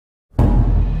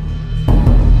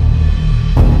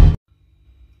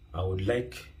would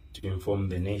like to inform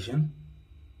the nation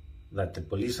that the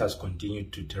police has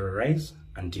continued to terrorize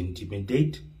and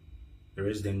intimidate the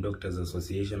Resident Doctors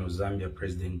Association of Zambia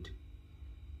President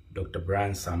Dr.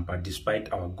 Brian Sampa,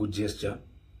 despite our good gesture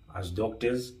as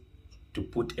doctors to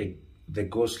put the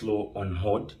go slow on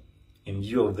hold in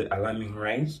view of the alarming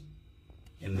rise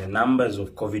in the numbers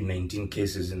of COVID-19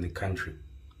 cases in the country.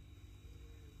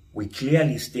 We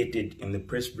clearly stated in the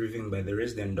press briefing by the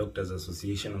Resident Doctors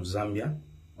Association of Zambia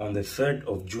on the 3rd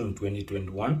of June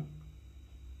 2021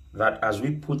 that as we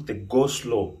put the go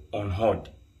slow on hold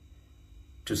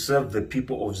to serve the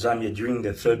people of Zambia during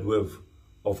the third wave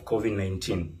of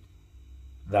COVID-19,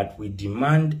 that we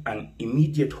demand an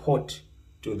immediate halt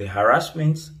to the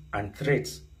harassments and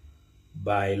threats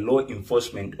by law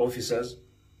enforcement officers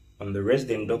on the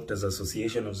Resident Doctors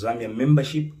Association of Zambia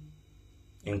membership,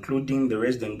 including the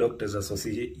Resident Doctors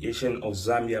Association of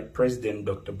Zambia President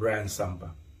Dr. Brian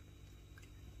Sampa.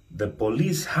 The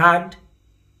police had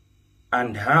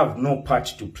and have no part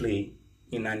to play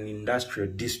in an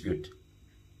industrial dispute.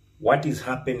 What is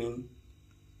happening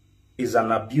is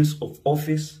an abuse of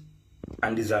office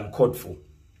and is uncalled for.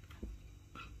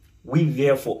 We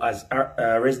therefore, as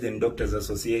our Resident Doctors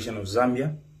Association of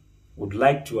Zambia, would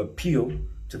like to appeal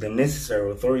to the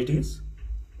necessary authorities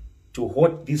to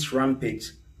halt this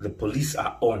rampage the police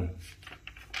are on.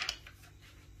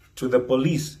 To the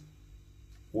police,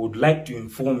 we would like to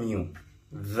inform you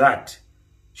that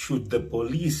should the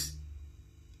police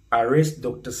arrest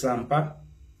Dr. Sampa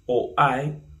or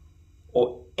I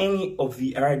or any of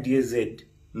the RDZ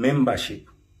membership,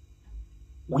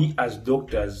 we as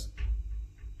doctors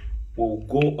will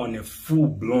go on a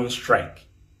full-blown strike.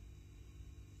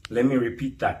 Let me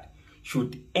repeat that.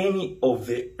 Should any of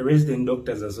the Resident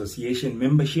Doctors Association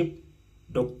membership,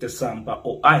 Dr. Sampa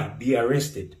or I, be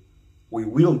arrested, we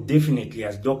will definitely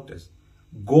as doctors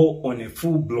go on a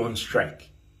full-blown strike.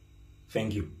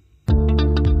 Thank you.